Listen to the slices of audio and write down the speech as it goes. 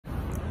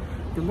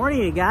Good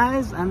morning, you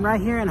guys. I'm right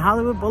here in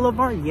Hollywood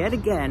Boulevard yet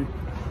again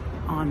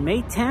on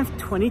May 10th,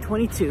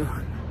 2022.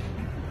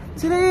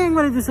 Today I'm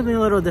going to do something a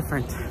little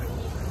different.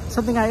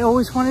 Something I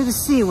always wanted to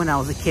see when I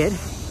was a kid.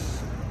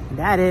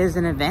 That is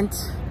an event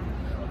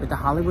with the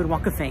Hollywood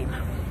Walk of Fame.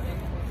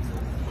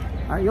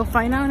 All right, you'll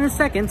find out in a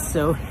second,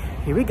 so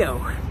here we go.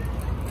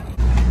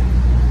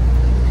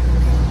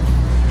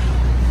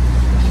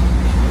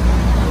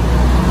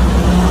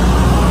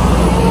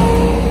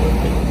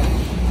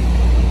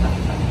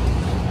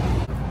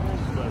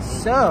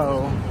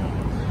 So,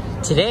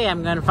 today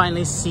I'm gonna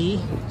finally see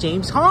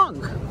James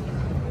Hong.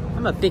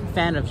 I'm a big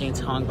fan of James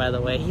Hong, by the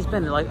way. He's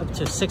been like up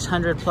to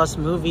 600 plus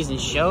movies and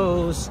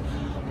shows.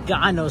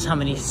 God knows how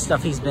many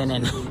stuff he's been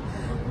in.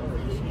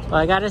 But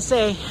I gotta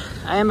say,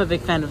 I am a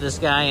big fan of this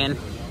guy, and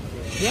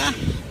yeah,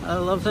 I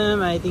love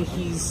him. I think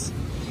he's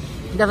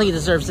definitely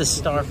deserves this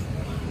star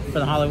for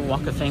the Hollywood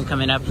Walk of Fame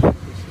coming up.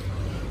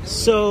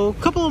 So, a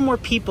couple of more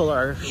people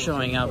are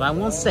showing up. I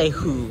won't say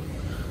who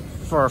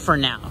for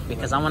now,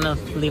 because I want to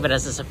leave it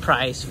as a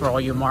surprise for all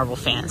your Marvel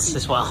fans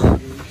as well.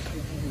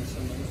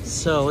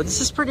 So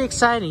this is pretty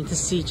exciting to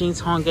see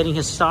James Hong getting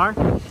his star.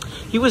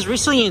 He was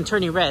recently in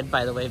Turning Red,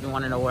 by the way, if you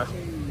want to know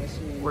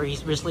where he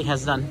recently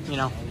has done, you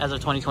know, as of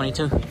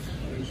 2022.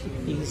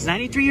 He's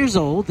 93 years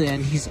old,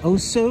 and he's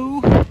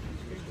also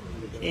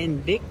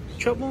in Big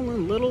Trouble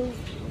in Little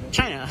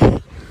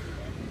China.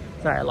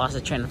 Sorry, I lost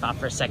the train of thought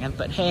for a second,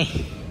 but hey,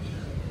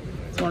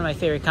 it's one of my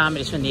favorite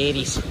comedies from the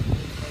 80s.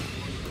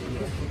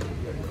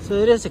 So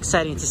it is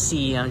exciting to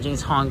see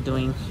James Hong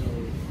doing,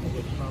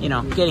 you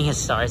know, getting his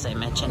star, as I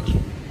mentioned.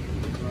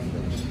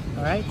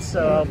 All right,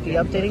 so I'll be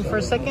updating for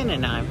a second,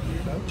 and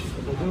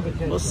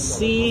we'll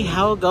see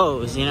how it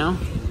goes, you know.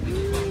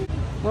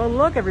 Well,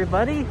 look,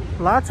 everybody,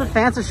 lots of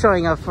fans are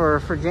showing up for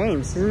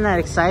James. Isn't that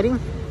exciting?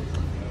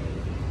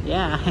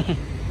 Yeah.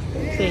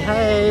 Say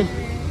hi.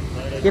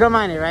 You don't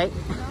mind it, right?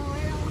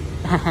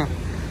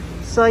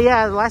 So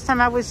yeah, the last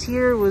time I was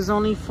here was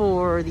only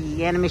for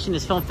the Animation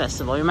is Film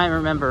Festival. You might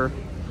remember,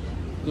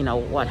 you know,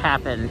 what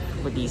happened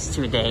with these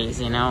 2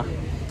 days, you know.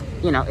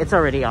 It's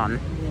already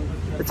on.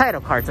 The title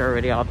cards are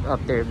already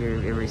up there if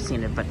you've already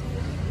seen it. But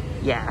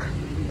yeah,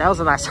 that was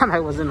the last time I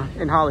was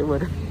in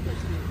Hollywood.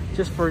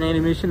 Just for an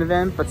animation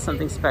event, but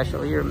something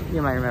special. You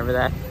might remember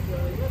that.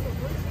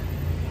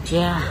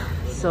 Yeah,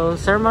 so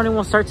ceremony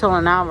won't start till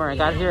an hour. I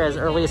got here as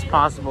early as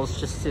possible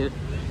just to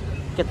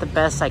get the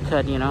best I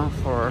could, you know,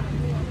 for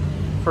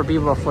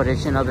B-roll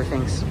footage and other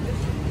things.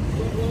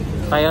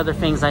 By other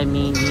things, I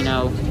mean, you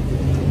know,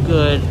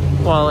 good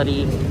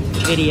quality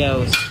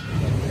videos.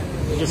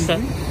 Just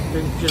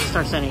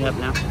start setting up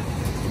now.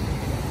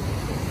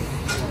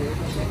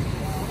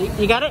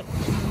 You got it?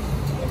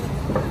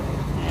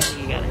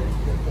 You got it.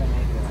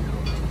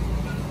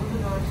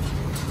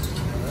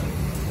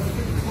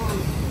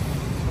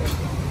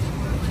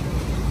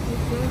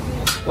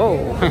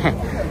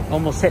 Whoa,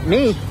 almost hit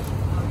me.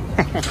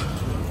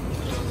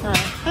 Alright,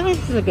 I think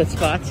this is a good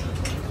spot.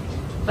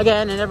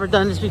 Again, I've never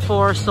done this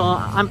before, so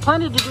I'm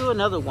planning to do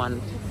another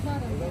one.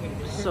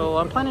 So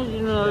I'm planning to do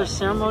another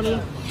ceremony.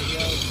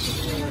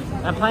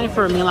 I'm planning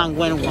for a Milan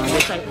Gwen one,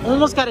 which I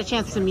almost got a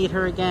chance to meet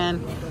her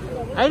again.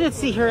 I did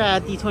see her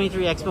at the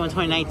 23 Expo in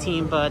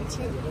 2019, but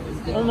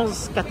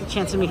almost got the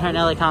chance to meet her at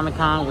LA Comic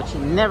Con, which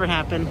never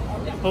happened.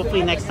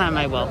 Hopefully next time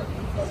I will.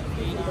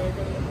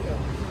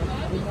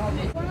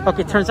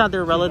 Okay, turns out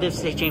they're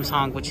relatives to James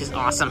Hong, which is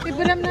awesome.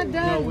 But I'm not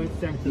done.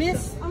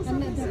 Miss, I'm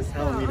not done.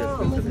 He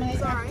was my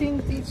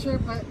acting teacher,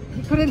 but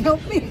he couldn't help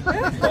me.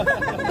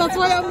 That's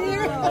why I'm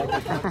here.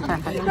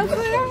 That's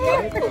why I'm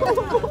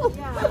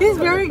here. He's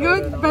very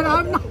good, but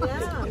I'm not.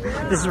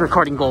 This is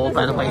recording gold,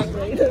 by the way.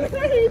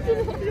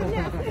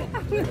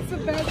 It's a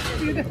bad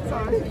student.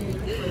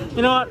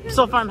 You know what?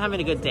 So far, I'm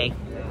having a good day.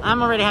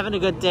 I'm already having a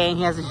good day, and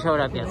he hasn't showed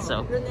up yet,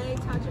 so.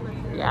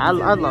 Yeah, I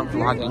love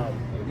vlogging.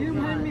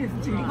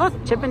 Look,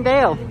 Chip and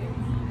Dale.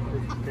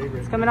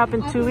 It's coming up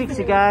in 2 weeks,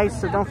 you guys,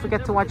 so don't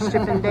forget to watch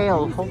Chip and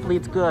Dale. Hopefully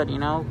it's good, you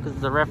know, because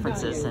of the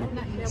references and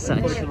such.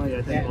 I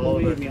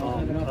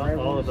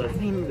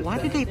mean, why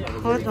did they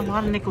put a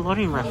lot of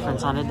Nickelodeon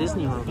reference on a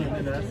Disney movie?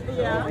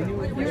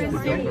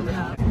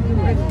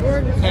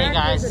 Hey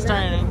guys, it's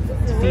starting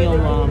to feel,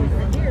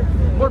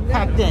 we're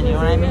packed in, you know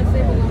what I mean?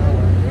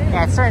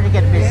 Yeah, it's starting to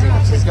get busy,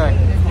 which is good.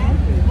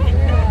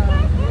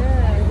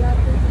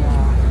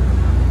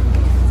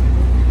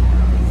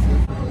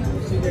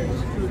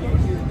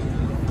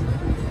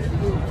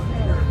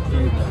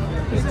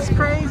 This is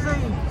crazy.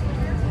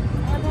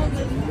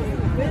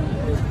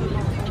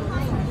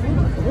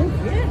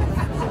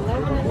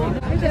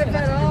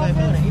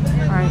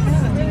 Alright,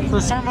 so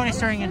the ceremony's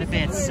starting in a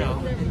bit, so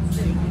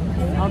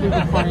I'll be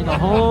recording the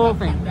whole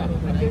thing.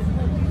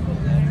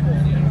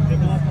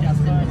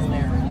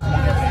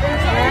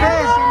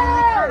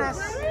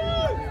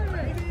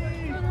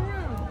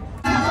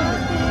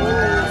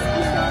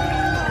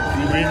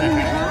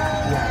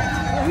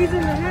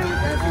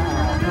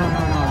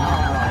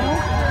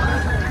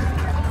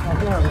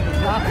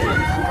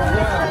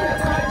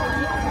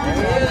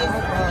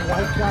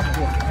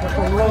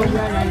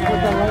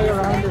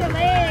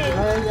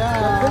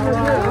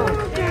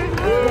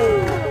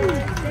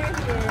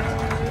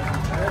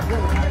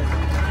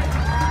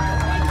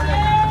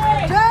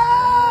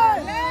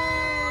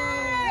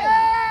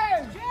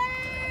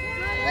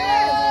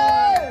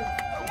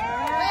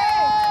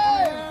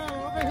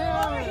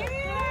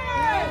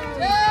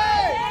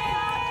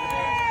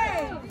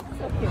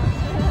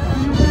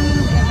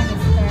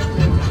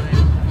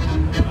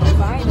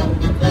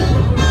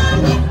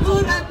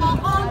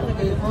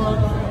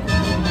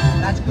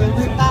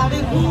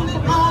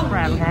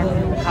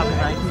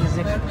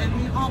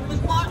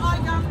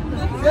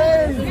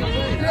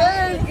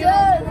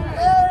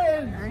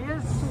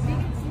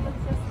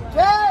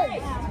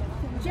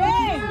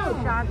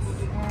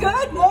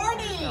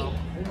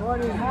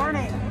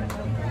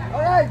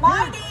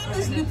 My name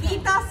is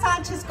Lupita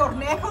Sanchez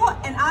Cornejo,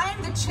 and I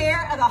am the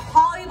chair of the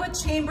Hollywood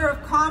Chamber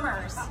of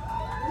Commerce.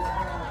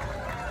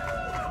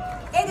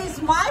 It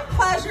is my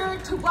pleasure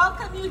to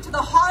welcome you to the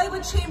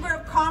Hollywood Chamber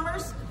of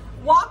Commerce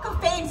Walk of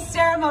Fame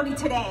ceremony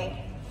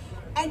today,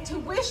 and to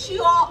wish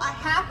you all a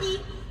happy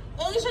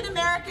Asian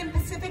American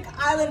Pacific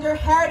Islander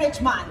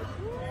Heritage Month.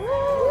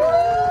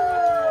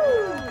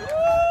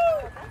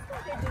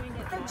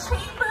 The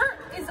Chamber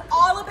is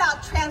all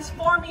about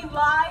transforming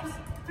lives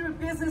through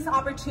business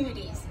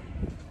opportunities.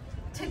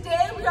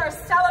 Today we are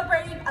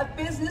celebrating a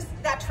business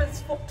that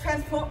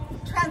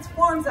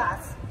transforms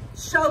us,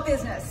 show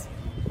business.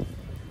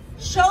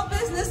 Show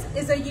business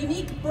is a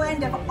unique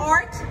blend of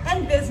art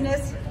and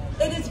business.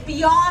 It is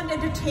beyond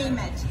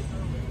entertainment,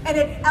 and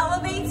it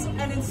elevates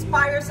and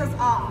inspires us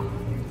all.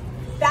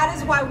 That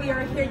is why we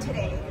are here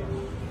today.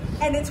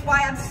 And it's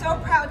why I'm so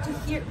proud to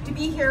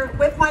be here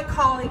with my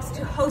colleagues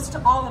to host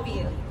all of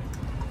you.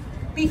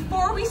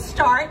 Before we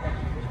start,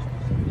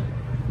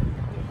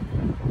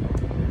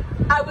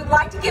 I would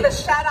like to give a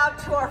shout out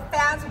to our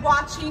fans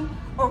watching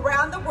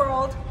around the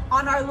world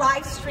on our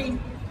live stream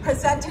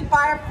presented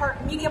by our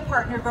media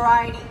partner,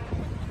 Variety.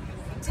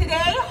 Today,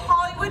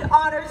 Hollywood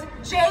honors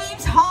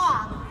James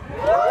Hong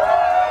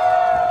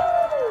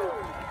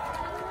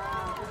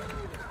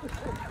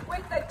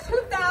with the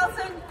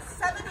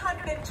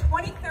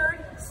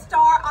 2,723rd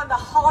star on the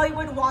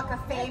Hollywood Walk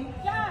of Fame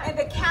in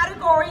the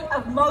category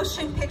of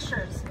motion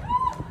pictures.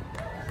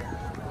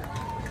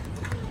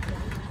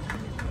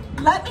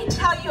 Let me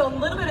tell you a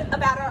little bit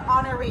about our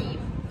honoree.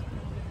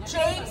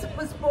 James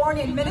was born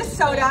in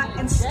Minnesota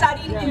and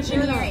studied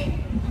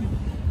engineering.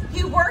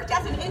 He worked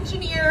as an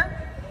engineer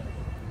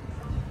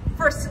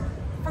for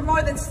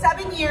more than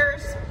 7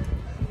 years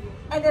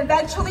and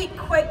eventually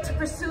quit to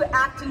pursue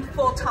acting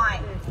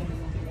full-time.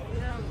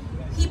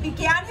 He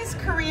began his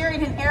career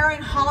in an era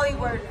in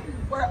Hollywood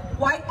where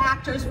white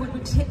actors would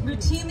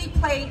routinely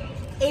play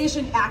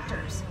Asian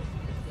actors.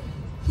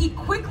 He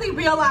quickly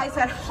realized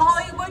that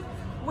Hollywood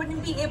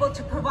wouldn't be able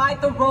to provide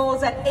the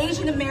roles that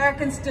Asian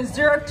Americans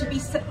deserved,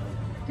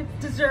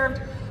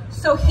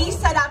 so he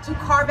set out to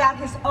carve out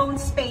his own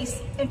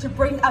space and to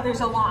bring others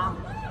along.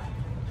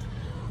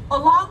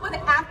 Along with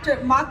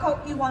actor Mako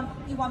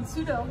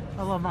Iwamsudo,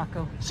 hello,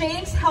 Mako.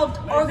 James helped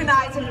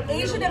organize an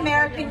Asian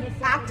American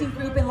acting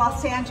group in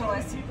Los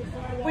Angeles,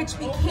 which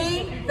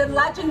became the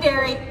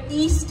legendary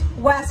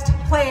East-West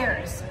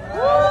Players.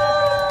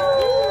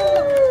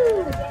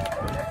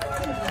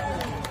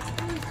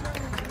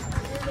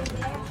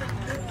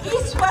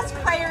 East-West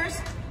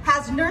Players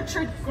has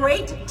nurtured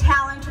great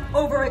talent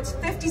over its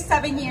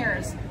 57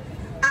 years.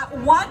 At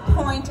one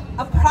point,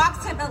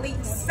 approximately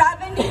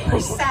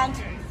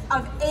 70%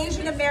 of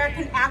Asian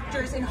American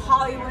actors in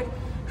Hollywood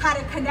had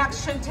a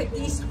connection to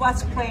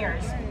East-West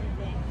Players.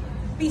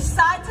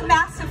 Besides a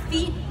massive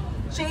feat,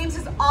 James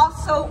is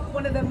also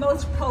one of the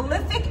most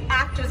prolific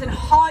actors in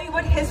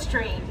Hollywood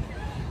history,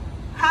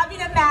 having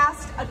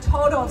amassed a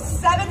total of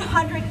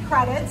 700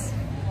 credits,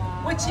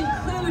 which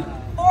include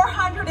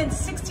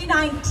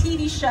 469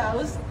 TV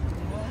shows,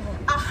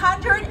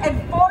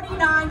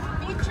 149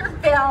 feature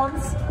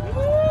films,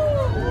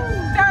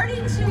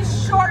 32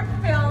 short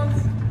films,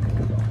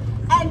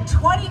 and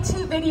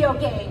 22 video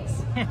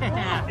games.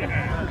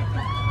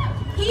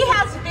 He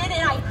has been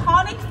in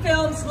iconic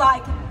films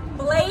like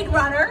Blade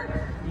Runner,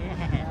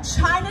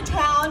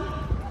 Chinatown,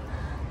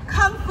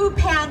 Kung Fu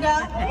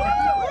Panda,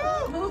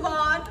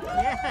 Mulan,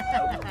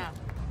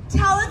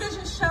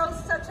 television shows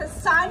such as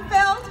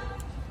Seinfeld,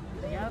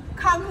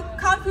 Kung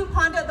Fu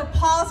Panda, The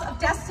Paws of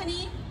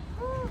Destiny,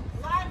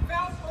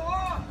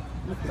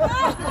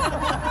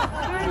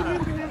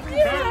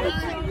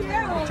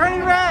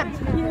 Turning red!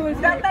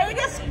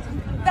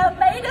 The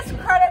latest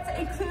credits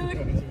include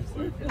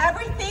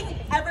Everything,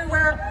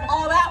 Everywhere,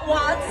 All at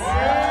Once,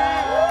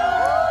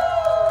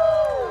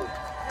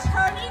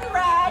 Turning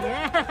Red,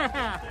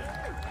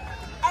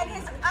 and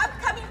his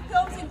upcoming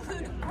films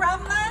include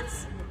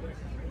Gremlins,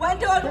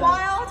 Wendell and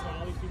Wild,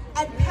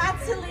 and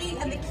Patsy Lee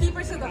and the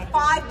Keepers of the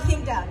Five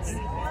Kingdoms.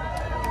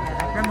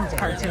 Gremlins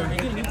cartoon.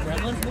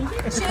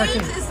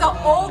 James is the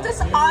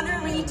oldest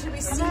honoree to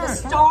receive a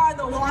star on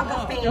the Walk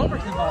of Fame.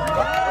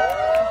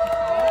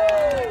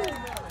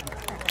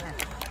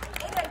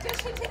 In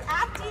addition to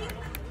acting,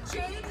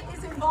 James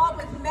is involved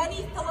with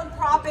many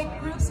philanthropic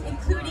groups,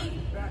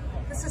 including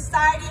the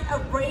Society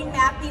of Brain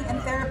Mapping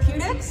and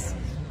Therapeutics,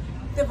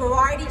 the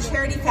Variety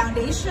Charity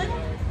Foundation,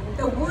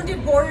 the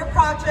Wounded Warrior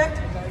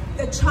Project,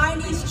 the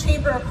Chinese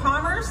Chamber of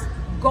Commerce,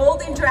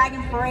 Golden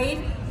Dragon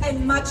Parade,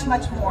 and much,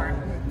 much more.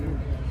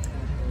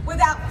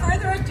 Without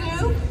further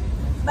ado,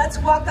 let's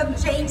welcome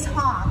James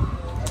Hong.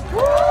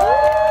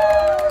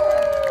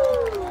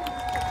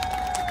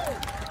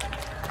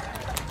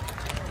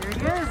 Here he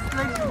is,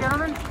 ladies and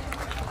gentlemen.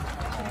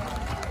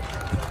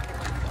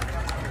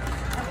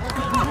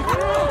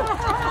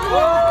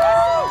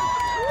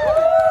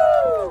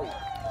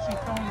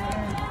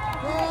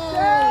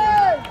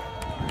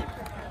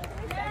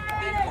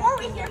 Before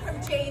we hear from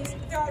James,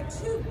 there are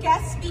two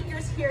guest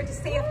speakers here to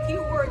say a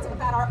few words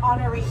about our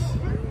honoree.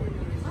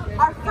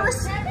 Our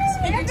first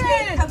speaker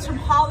today comes from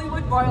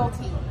Hollywood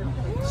royalty.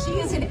 She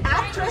is an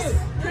actress,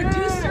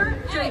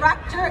 producer,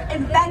 director,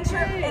 inventor,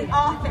 and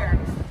author.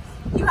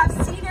 You have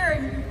seen her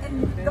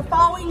in the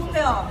following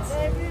films: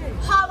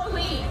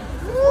 Halloween,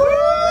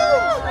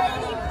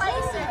 Trading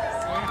Places,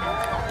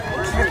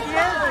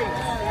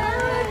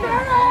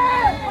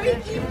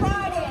 Freaky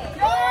Friday,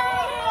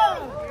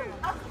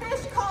 A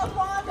Fish Called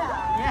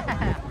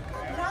Wanda,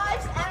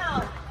 Knives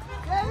Out,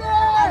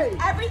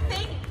 and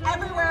Everything,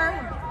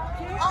 Everywhere,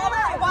 All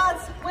at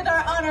Once with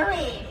our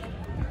honoree.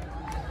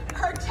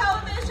 Her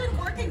television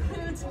work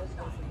includes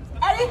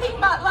Anything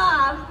But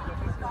Love.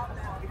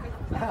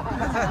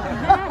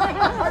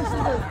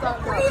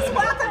 Please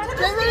welcome to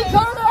the stage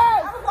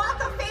our Walk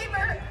of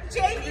Famer,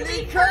 Jamie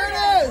Lee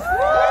Curtis.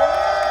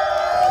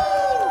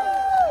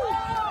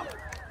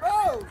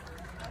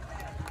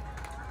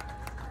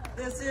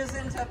 This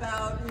isn't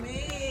about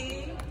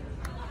me.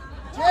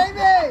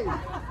 Jamie!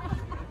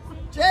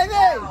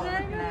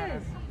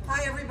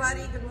 Hi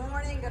everybody, good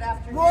morning, good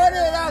afternoon. Morning,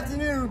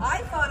 afternoon.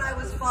 I thought I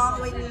was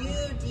following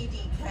you,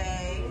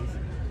 DDK.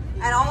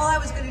 And all I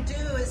was going to do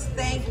is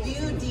thank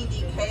you,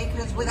 DDK,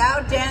 because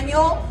without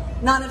Daniel,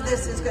 none of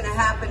this is going to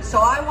happen. So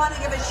I want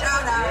to give a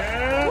shout out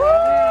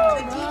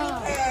to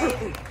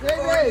DDK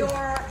for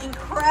your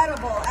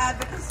incredible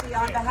advocacy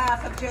on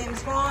behalf of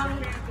James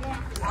Hong.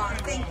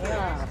 Thank you.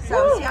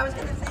 So see, I was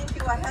going to thank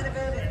you ahead of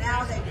it, and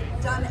now they've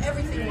done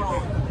everything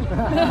wrong.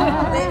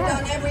 They've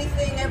done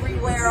everything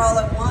everywhere all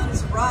at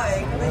once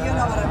right, but you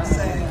know what I'm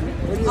saying.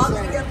 I'll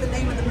forget the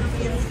name of the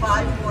movie in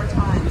 5 more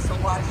times, so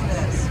watch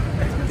this.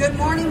 Good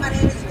morning, my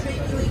name is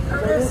Jamie Lee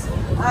Curtis.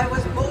 I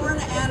was born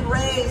and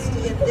raised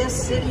in this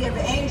city of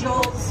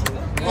angels,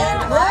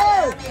 and I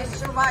am a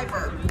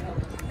survivor.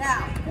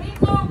 Now,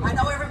 I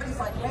know everybody's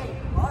like, hey,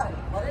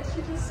 what did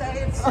she just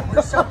say?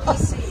 We're so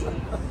PC.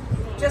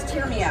 Just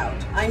hear me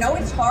out. I know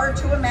it's hard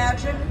to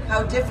imagine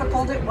how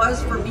difficult it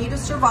was for me to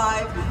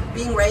survive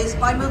being raised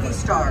by movie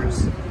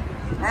stars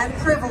and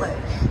privilege.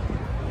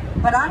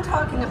 But I'm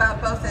talking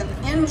about both an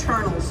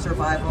internal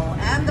survival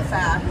and the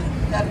fact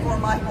that for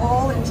my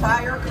whole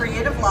entire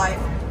creative life,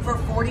 for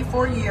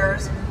 44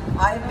 years,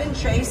 I have been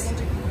chased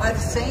by the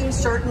same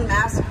certain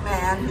masked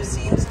man who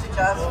seems to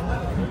just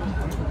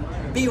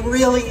be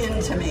really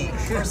into me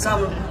for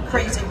some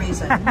crazy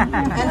reason.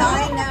 And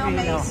I now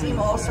may seem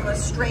also a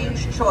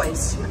strange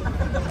choice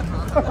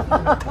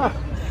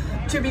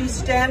to be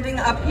standing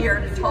up here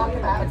to talk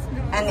about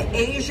an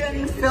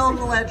Asian film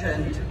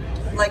legend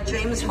like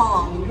James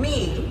Hong,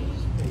 me,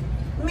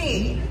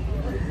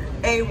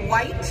 a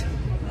white,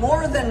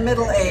 more than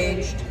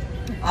middle-aged,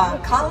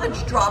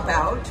 college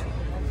dropout,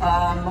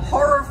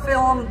 horror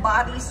film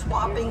body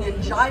swapping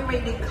and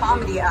gyrating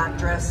comedy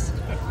actress.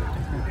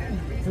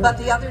 But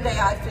the other day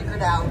I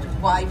figured out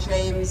why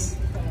James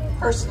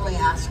personally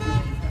asked me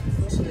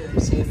to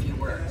say a few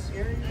words.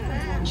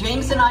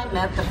 James and I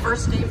met the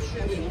first day of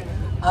shooting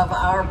of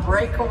our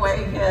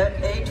breakaway hit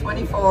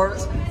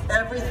A24's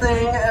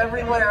Everything,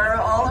 Everywhere,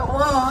 All at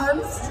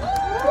Once,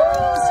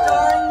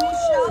 starring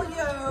Michelle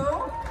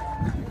Yeoh,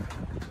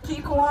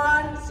 Ki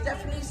Kwan,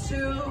 Stephanie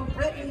Su,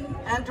 written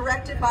and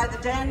directed by the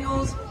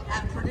Daniels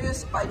and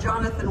produced by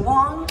Jonathan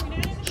Wong.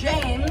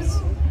 James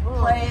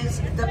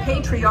plays the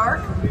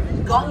patriarch,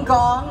 Gong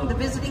Gong, the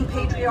visiting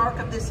patriarch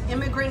of this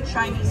immigrant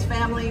Chinese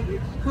family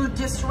who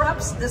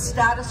disrupts the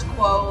status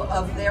quo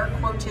of their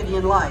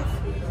quotidian life.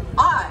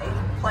 I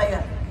play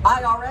an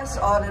IRS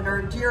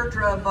auditor,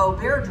 Deirdre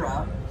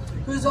Beaubeirdre,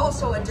 who's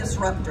also a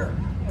disruptor.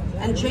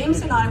 And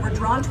James and I were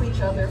drawn to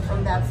each other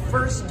from that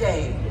first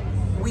day.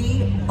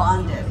 We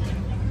bonded.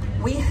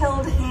 We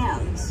held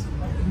hands.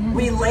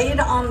 We laid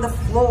on the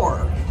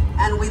floor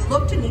and we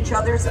looked in each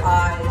other's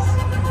eyes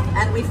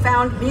and we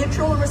found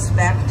mutual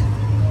respect,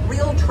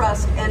 real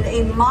trust, and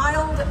a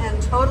mild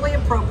and totally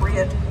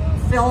appropriate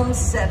film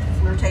set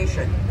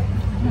flirtation.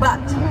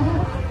 But,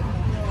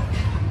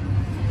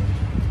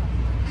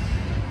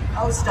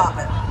 oh, stop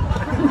it.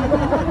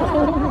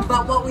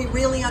 But what we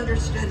really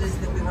understood is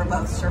that we were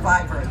both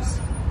survivors.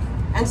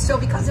 And so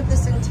because of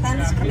this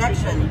intense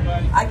connection,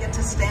 I get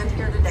to stand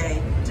here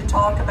today to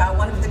talk about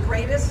one of the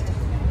greatest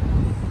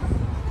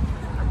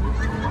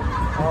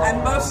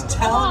and most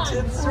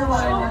talented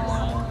survivors.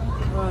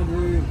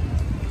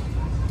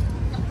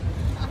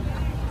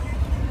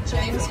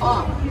 James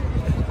Hong.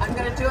 I'm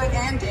going to do it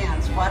and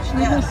dance. Watch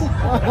this.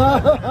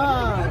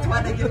 That's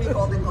why they give me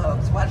Golden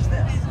Globes. Watch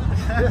this.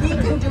 He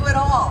can do it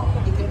all.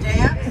 He can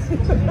dance.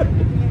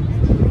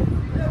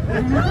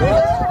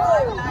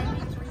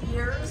 93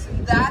 years.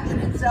 That in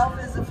itself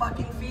is a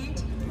fucking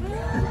feat.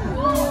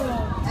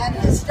 And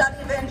his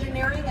study of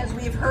engineering, as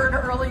we've heard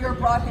earlier,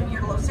 brought him here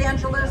to Los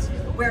Angeles,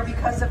 where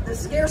because of the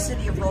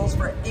scarcity of roles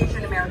for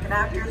Asian American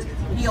actors,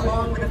 he,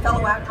 along with a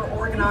fellow actor,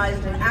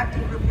 organized an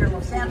acting group here in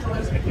Los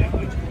Angeles, which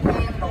became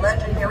the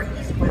legendary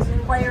East West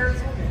Players,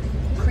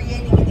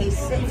 creating a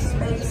safe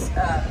space,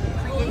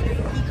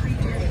 creative petri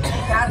dish,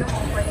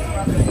 gathering place for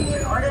other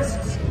Asian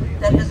artists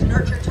that has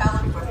nurtured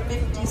talent for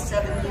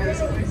 57 years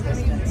of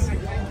existence.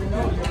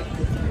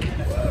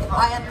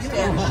 I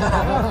understand, shut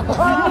up.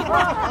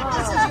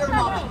 This is your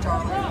moment,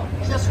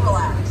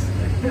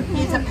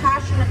 He's a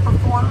passionate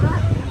performer.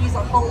 He's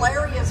a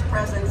hilarious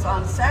presence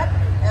on set,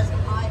 as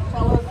my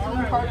fellow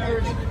film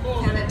partners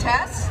can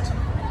attest.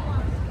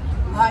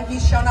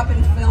 He's shown up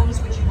in films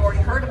which you've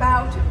already heard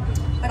about.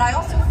 But I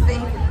also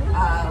think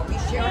we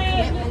share a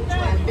commitment to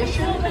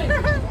ambition,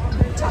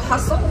 to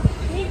hustle,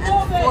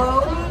 and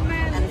flow,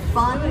 and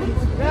fun, and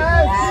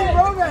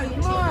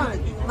creativity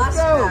that you must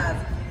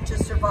have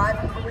to survive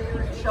a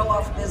career in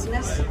show-off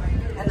business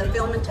and the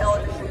film and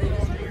television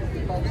industry that we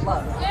both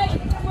love.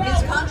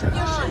 His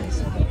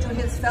contributions to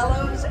his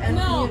fellows and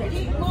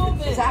community,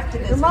 his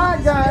activism,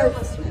 his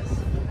fearlessness,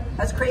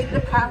 has created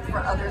a path for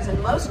others,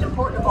 and most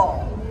important of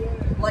all,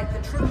 like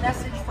the true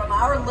message from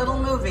our little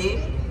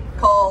movie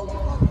called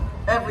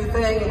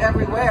Everything,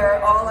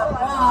 Everywhere, All at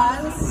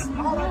Once,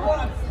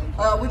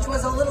 which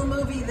was a little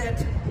movie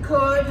that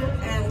could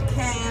and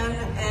can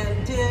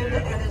and did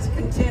and is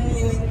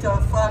continuing to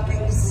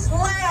fucking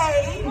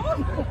slay.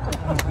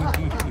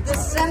 The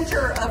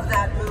center of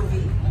that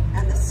movie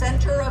and the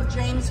center of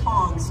James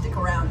Hong, stick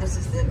around, this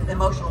is the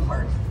emotional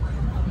part.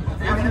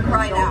 You're gonna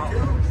cry now.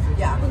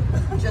 Yeah,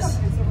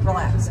 just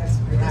relax.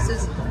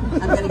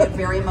 I'm gonna get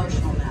very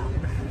emotional now.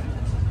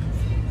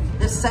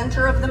 The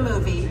center of the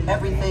movie,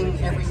 Everything,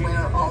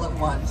 Everywhere, All at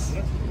Once,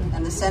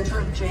 and the center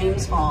of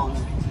James Hong,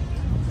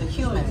 the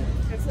human,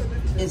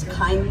 is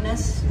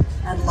kindness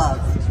and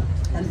love.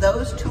 And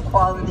those two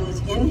qualities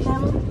in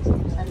him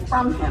and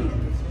from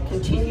him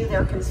continue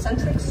their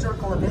concentric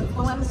circle of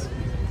influence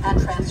and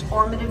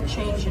transformative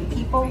change in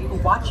people who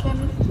watch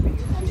him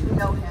and who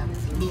know him,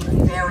 me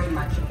very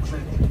much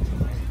included.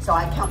 So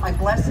I count my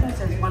blessings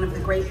as one of the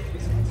great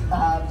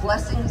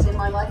blessings in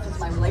my life is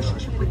my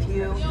relationship with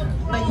you.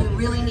 But you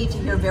really need to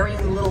hear very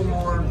little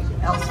more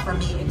else from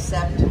me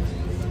except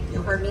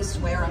you heard me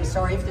swear. I'm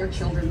sorry if there are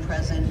children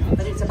present,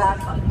 but it's about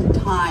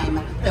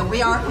time that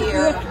we are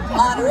here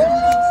honoring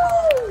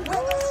James Hong with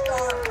a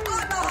star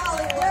on the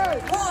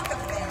Hollywood Walk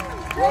of Fame.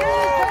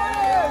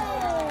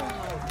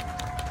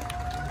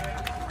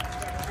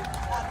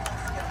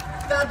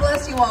 God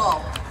bless you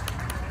all,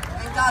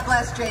 and God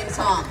bless James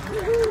Hong.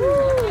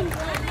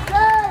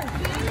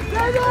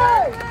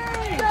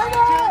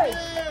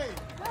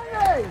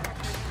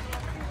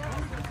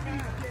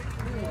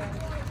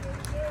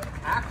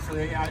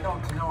 Actually, I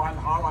don't know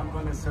how I'm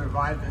going to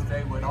survive this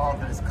day with all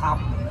this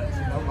compliments.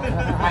 You know,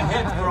 my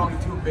head's growing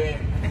too big.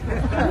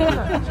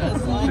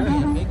 Just like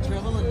in Big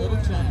Trouble in Little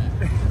China.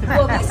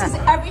 Well, this is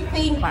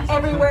everything,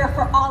 everywhere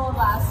for all of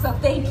us, so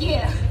thank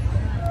you.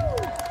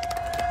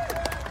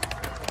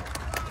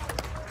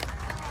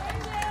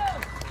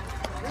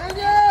 Thank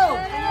you!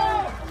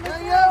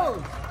 Thank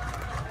you!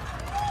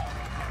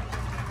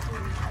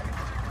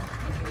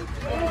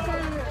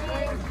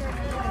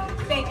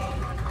 Thank you.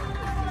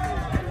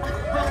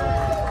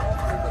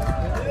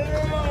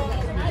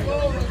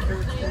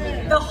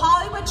 The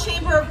Hollywood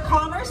Chamber of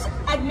Commerce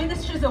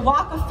administers a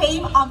Walk of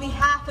Fame on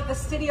behalf of the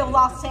City of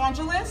Los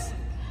Angeles.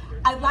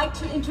 I'd like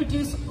to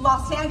introduce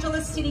Los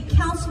Angeles City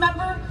Council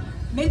member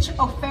Mitch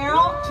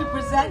O'Farrell to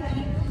present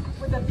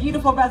with a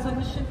beautiful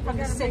resolution from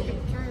the city.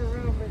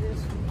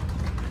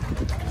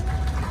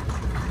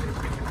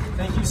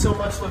 Thank you so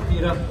much,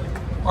 Lupita.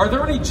 Are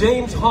there any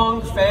James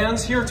Hong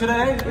fans here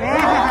today?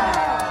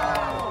 Yeah.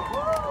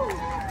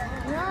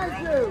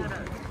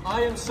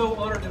 I am so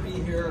honored to be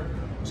here.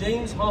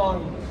 James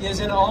Hong is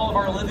in all of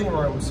our living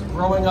rooms.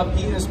 Growing up,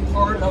 he is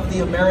part of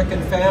the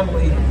American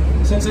family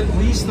since at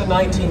least the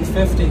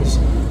 1950s.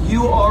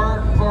 You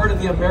are part of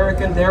the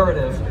American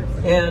narrative,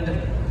 and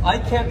I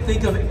can't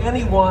think of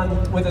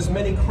anyone with as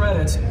many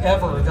credits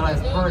ever that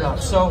I've heard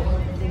of. So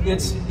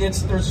there's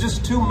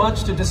just too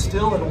much to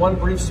distill in one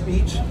brief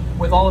speech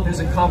with all of his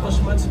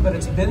accomplishments, but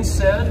it's been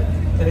said,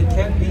 and it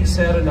can't be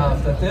said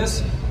enough, that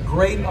this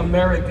great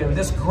American,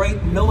 this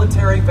great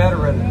military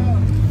veteran,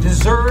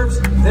 deserves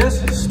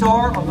this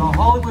star on the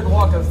Hollywood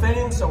Walk of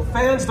Fame, so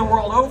fans the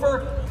world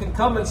over can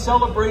come and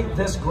celebrate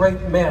this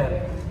great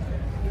man.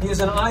 He is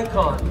an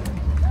icon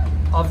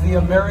of the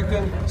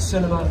American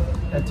cinema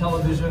and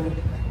television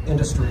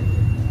industry.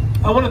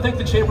 I want to thank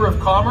the Chamber of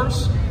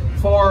Commerce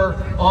for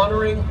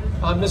honoring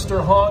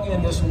Mr. Hong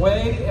in this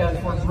way and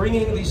for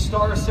bringing these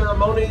star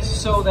ceremonies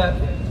so that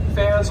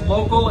fans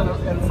local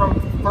and from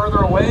further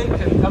away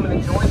can come and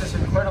enjoy this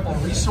incredible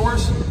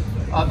resource.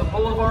 The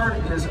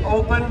Boulevard is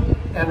open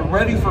and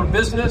ready for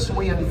business.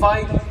 We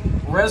invite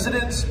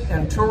residents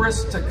and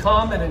tourists to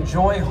come and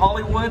enjoy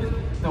Hollywood,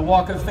 the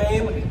Walk of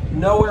Fame,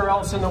 nowhere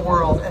else in the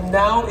world. And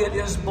now it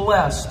is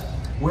blessed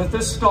with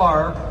the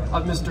star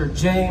of Mr.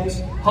 James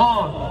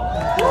Hong.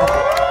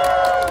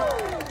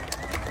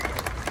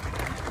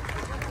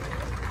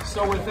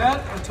 So with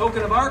that, a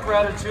token of our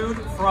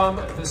gratitude from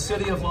the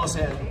City of Los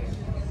Angeles.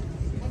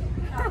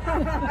 I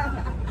apologize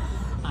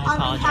for that,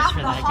 On behalf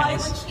of the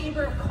Hollywood guys.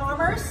 Chamber of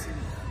Commerce,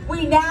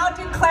 we now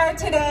declare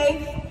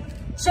today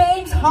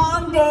James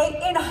Hong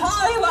Day in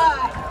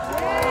Hollywood.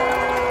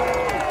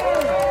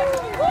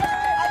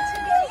 And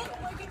today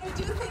we're going to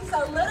do things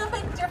a little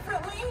bit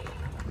differently.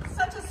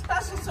 Such a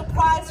special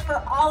surprise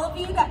for all of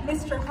you that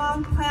Mr.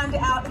 Hong planned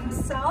out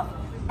himself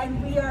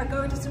and we are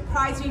going to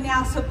surprise you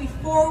now. So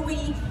before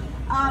we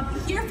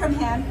hear from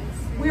him,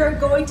 we are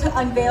going to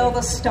unveil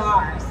the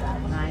stars.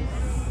 Nice.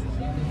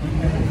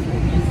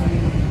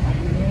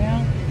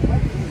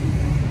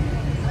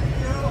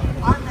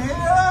 I'm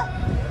here.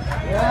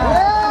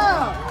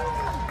 Yeah!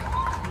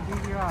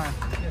 Indeed you are.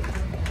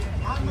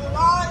 I'm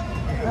alive.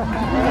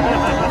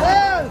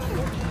 Yes!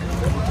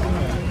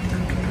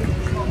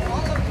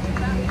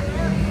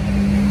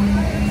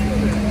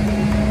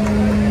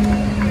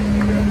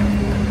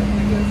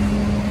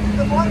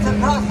 The ones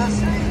across the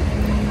street.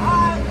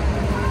 Hi.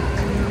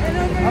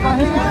 Over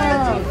here!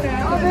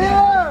 Over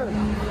here!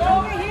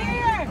 Over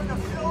here! The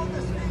show on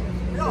the street.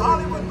 Real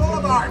Hollywood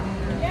Boulevard.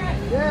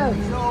 Yes!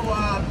 So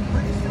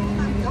pretty soon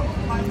I'm told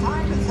my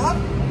time is up,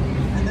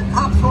 and the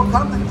cops will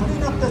come and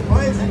clean up this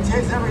place and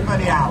chase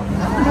everybody out.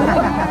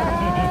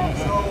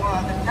 So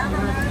the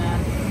cameraman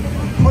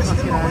pushed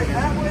him away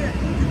that way, and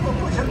people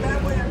push him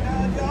that way,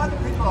 and the other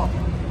people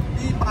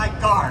be my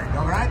guard,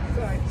 all right?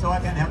 So I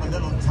can have a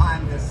little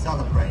time to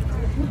celebrate.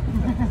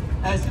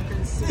 As you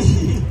can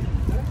see,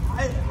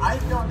 I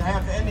don't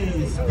have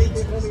any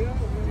speeches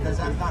because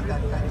I'm not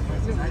that kind of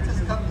person. I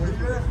just come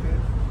here.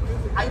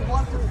 I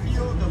want to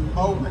feel the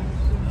moment.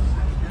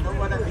 You know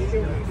what I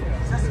mean?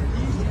 Just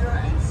be here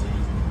and see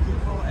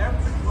people,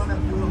 every one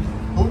of you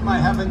whom I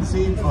haven't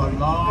seen for a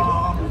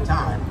long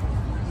time.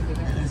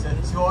 It is a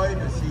joy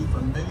to see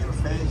familiar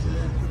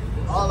faces.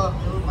 All of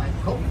you, my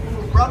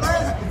Koku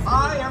brothers.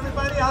 Hi,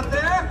 everybody out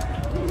there.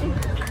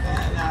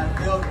 And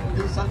we'll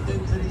do something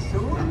pretty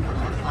soon,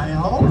 I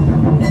hope.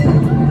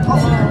 Oh,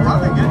 they're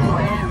coming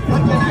anyway.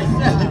 What can I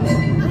say?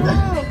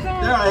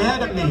 They're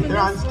ahead of me. They're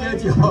on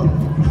schedule.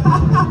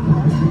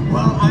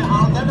 Well,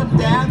 I'll let them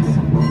dance.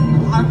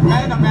 I'm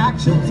man of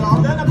action, so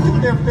I'll let them do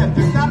their bit.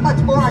 There's not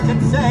much more I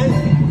can say.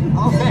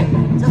 Okay,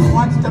 just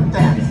watch them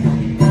dance.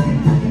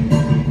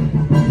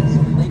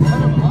 They cut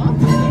them off?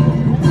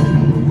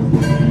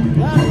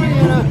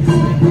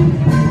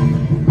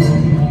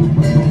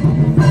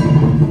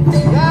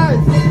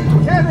 Guys,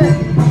 Kevin!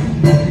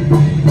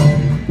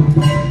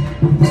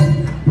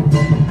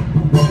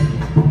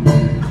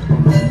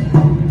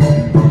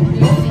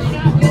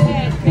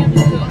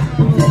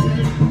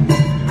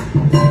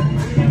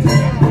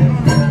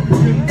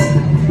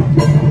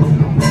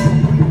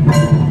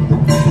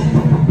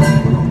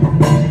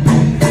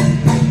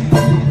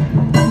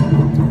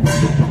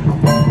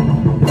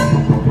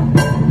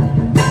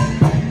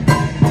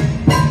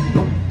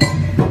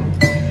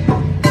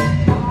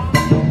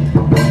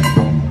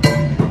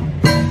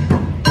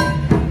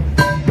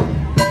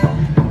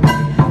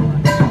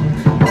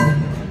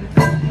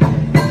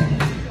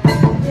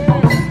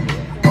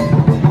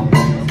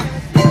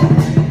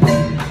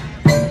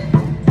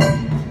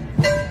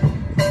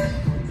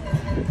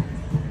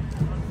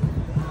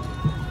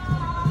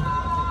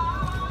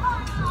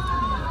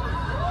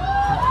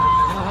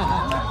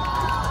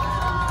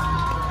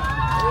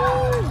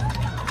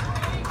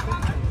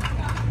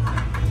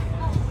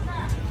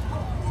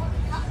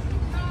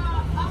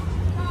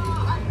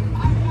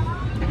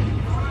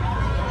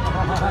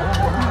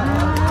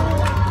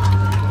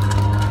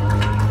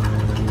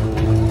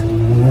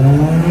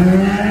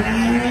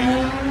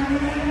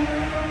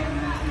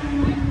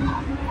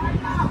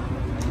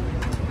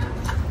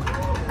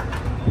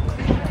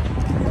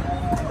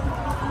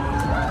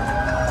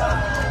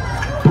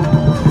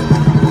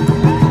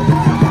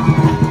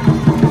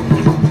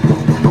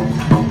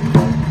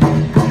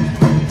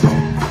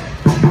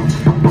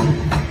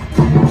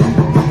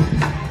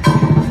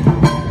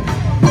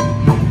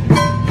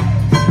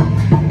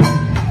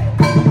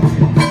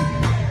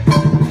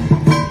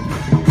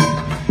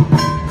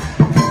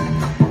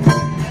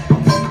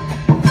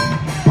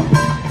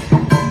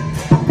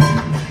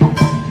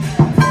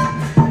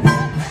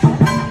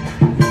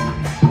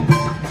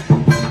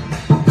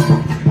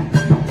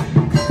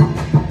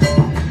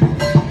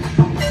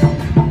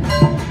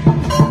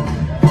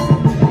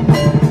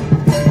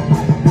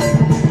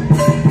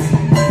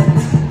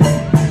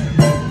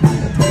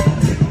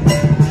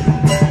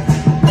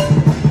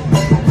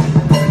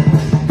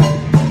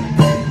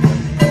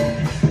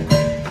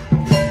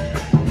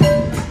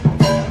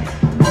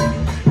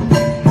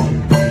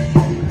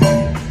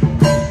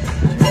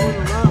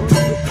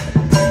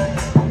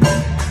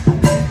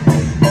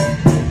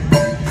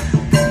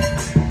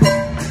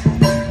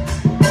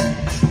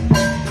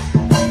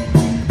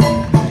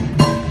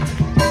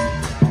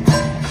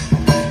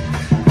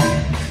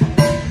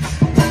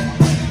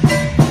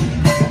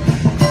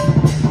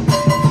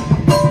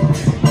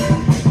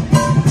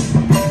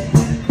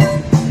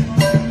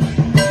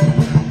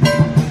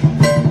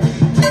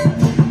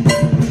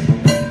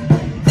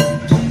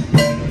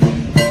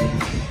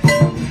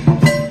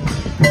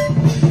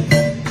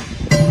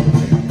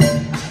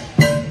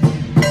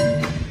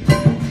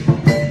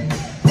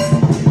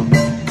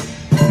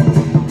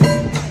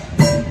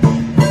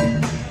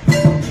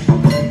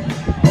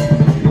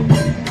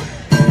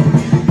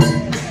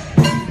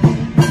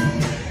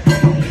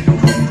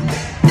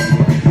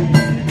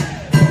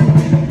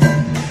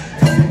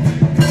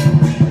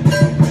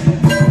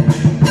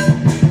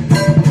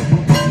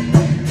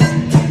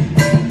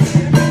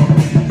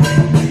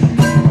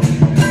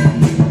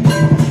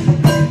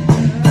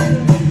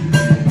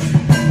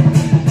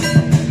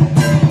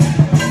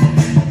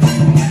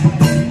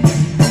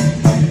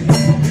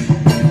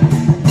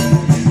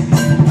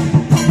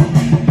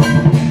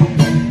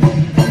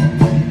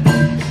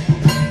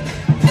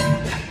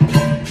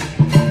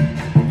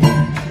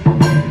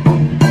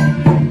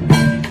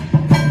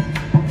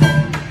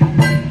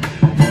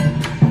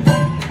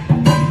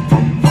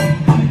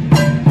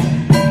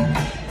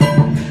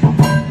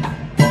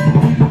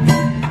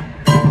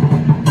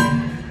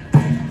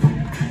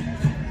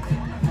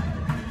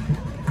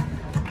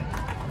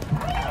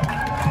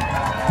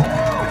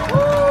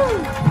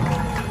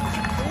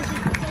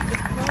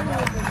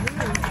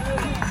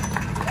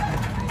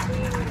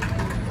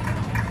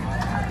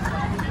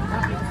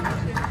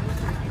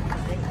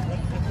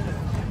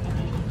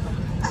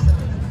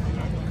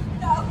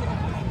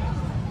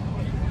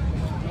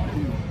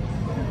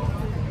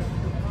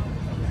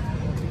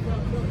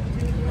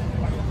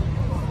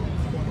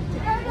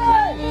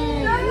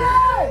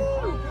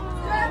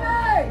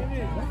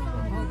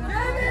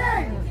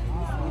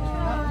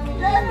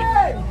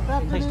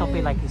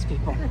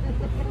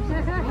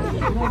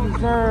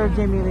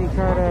 Jamie Lee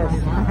Curtis.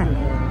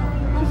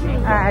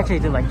 I actually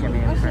do like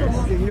Jamie Lee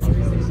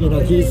Curtis. You know,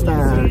 he's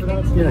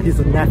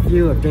the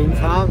nephew of James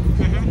Hong.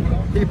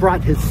 He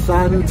brought his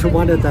son to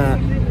one of the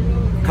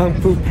Kung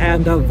Fu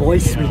Panda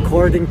voice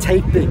recording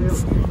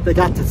tapings. They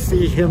got to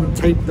see him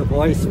tape the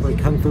voice for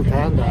Kung Fu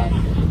Panda.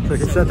 So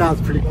he said that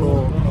was pretty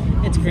cool.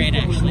 It's great,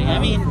 actually. I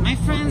mean, I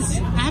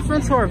have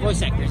friends who are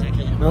voice actors,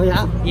 actually. Oh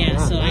yeah? Yeah,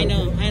 so I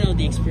know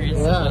the experience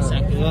of voice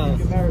acting.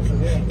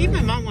 Yeah. Even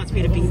my mom wants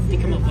me to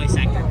become a voice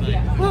actor, but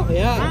that'd be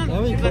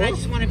cool. but I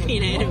just want to be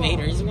an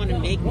animator. I just want to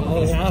make movies.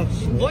 Oh yeah.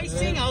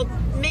 Voicing, I'll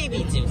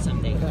maybe do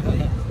something.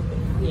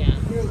 Yeah,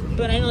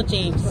 but I know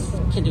James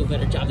can do a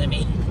better job than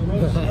me.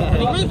 I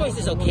mean, my voice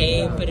is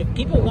okay, but if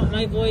people want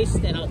my voice,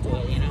 then I'll do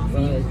it, you know?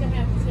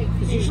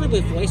 Because usually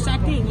with voice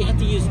acting, you have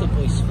to use the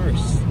voice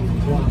first,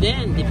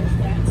 then the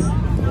performance.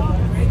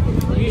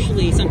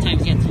 Usually,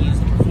 sometimes you have to use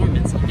the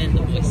performance and then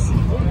the voice.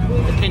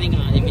 Depending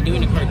on if you're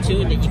doing a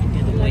cartoon, then you can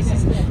do the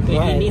voices. But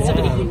if you need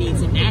somebody who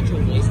needs a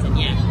natural voice, then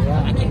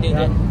I can do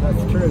that.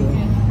 That's true.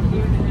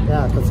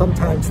 Yeah, because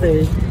sometimes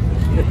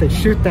if they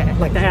shoot the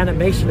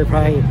animation, they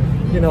probably,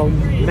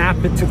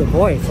 map it to the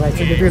voice, right?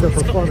 So you do the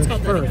performance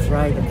first,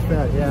 right?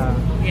 Instead, yeah.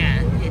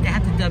 Yeah, they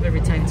have to dub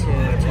every time to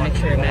make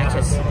sure it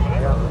matches.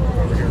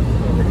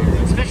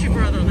 Especially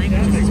for other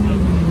languages as well.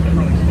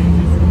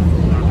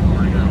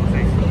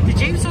 Did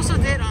James also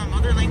did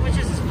other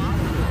languages as well?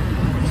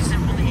 Or just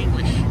only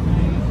English?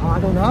 I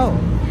don't know.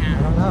 Yeah.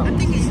 I don't know. I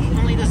think he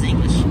only does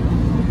English.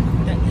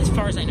 As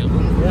far as I know.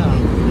 Yeah.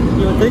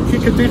 You would think he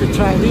could do the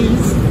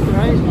Chinese,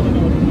 right?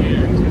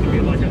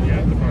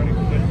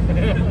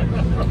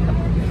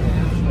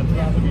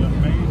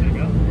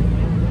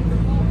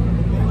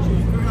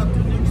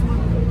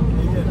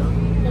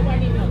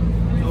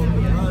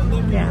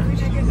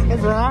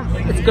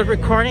 It's good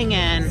recording,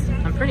 and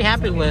I'm pretty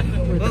happy with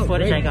the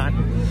footage I got.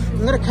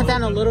 I'm going to cut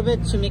down a little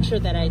bit to make sure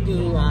that I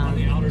do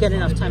get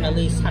enough time, at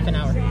least half an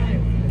hour.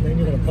 Then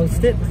you're going to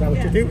post it? Is that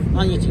what you do?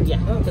 On YouTube, yeah.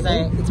 Because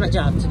it's my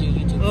job to do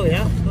YouTube. Oh,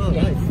 yeah? Oh,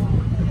 yeah. Nice.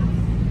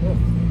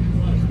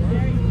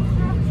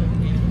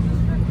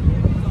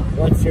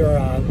 What's your,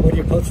 what do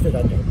you post it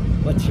under?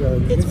 What's your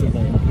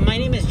username? My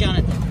name is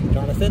Jonathan.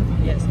 Jonathan?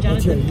 Yes, Jonathan.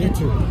 What's your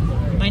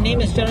YouTube? My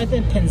name is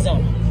Jonathan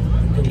Pinzon.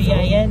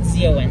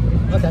 Pinzon.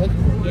 Okay.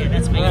 Yeah,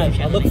 that's my YouTube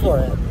channel. I'll look for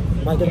it.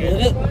 Am I going to be in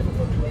it?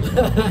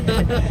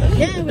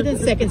 Yeah, within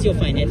seconds you'll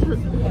find it. I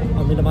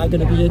mean, am I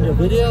going to be in your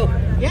video?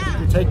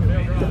 Yeah. You take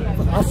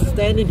us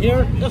standing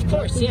here? Of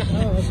course, yeah.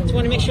 Just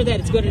want to make sure that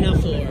it's good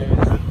enough for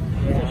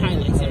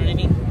highlights, you know what I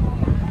mean?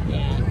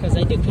 Yeah, because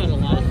I do cut a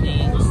lot of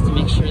things to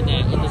make sure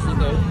that it doesn't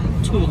go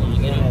too long,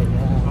 you know?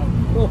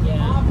 Cool.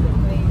 Yeah.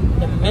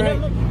 The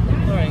minimum?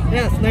 All right.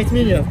 Yes, nice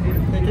meeting you.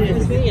 Thank you.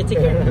 Nice meeting you. Take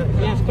care.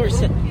 Yeah, of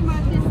course.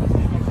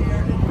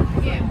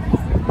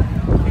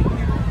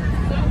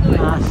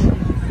 Gosh.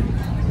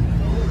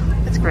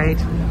 It's great.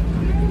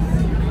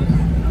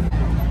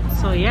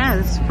 So yeah,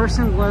 this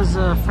person was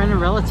a friend and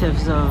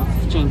relatives of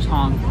James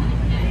Hong.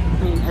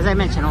 I mean, as I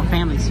mentioned, all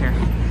families here.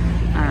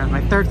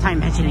 My third time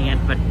mentioning it,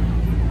 but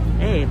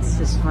hey, it's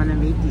just fun to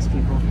meet these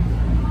people.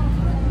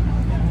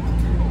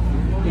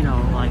 You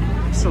know, like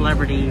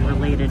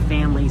celebrity-related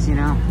families, you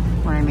know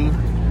what I mean?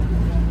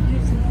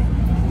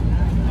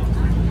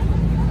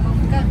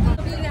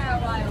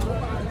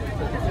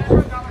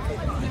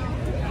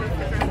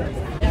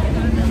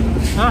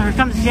 Oh, here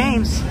comes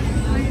James.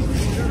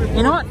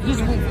 You know what?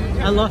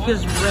 I love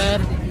his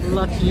red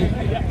lucky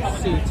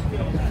suit.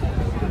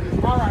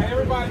 All right,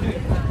 everybody.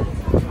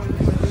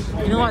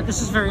 You know what?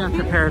 This is very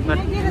unprepared, but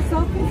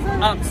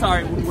I'm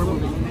sorry. We're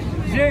moving.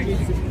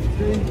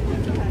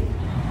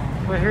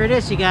 Well, here it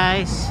is, you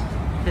guys.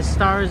 The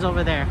star is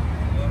over there.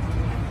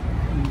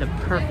 In the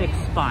perfect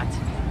spot.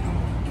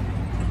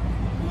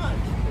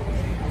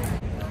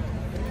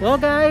 Well,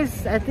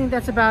 guys, I think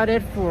that's about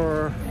it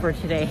for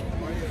today.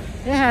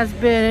 It has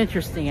been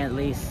interesting, at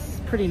least.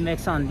 Pretty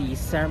mixed on the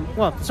ceremony.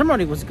 Well, the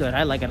ceremony was good.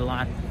 I like it a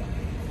lot.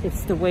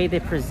 It's the way they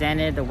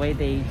presented, the way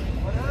they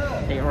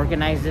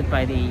organized it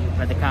by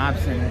the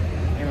cops and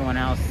everyone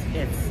else.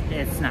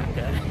 It's not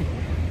good.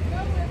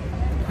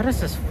 Put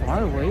us as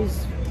far away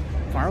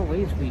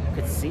as we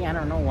could see. I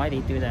don't know why they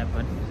do that,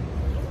 but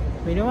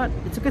you know what?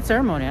 It's a good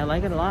ceremony. I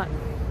like it a lot.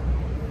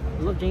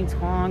 I love James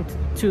Hong.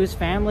 To his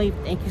family,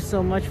 thank you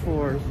so much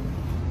for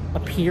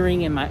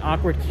appearing in my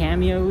awkward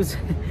cameos.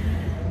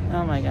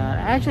 Oh my god,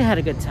 I actually had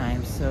a good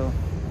time. So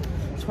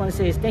just want to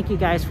say thank you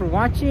guys for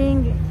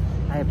watching.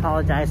 I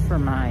apologize for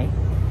my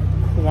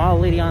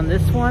quality on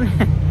this one.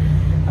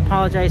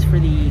 Apologize for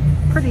the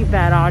pretty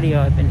bad audio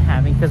I've been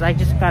having, because I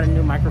just got a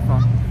new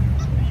microphone,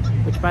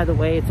 which, by the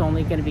way, it's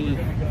only going to be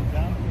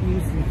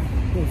used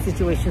in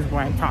situations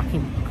where I'm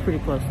talking pretty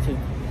close to.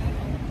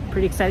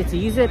 Pretty excited to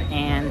use it,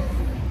 and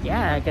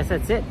yeah, I guess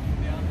that's it.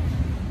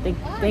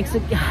 Thanks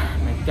again. Oh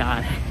my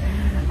god,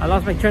 I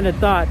lost my train of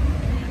thought.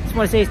 Just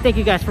want to say thank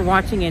you guys for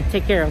watching, and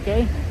take care,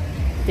 okay?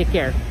 Take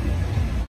care.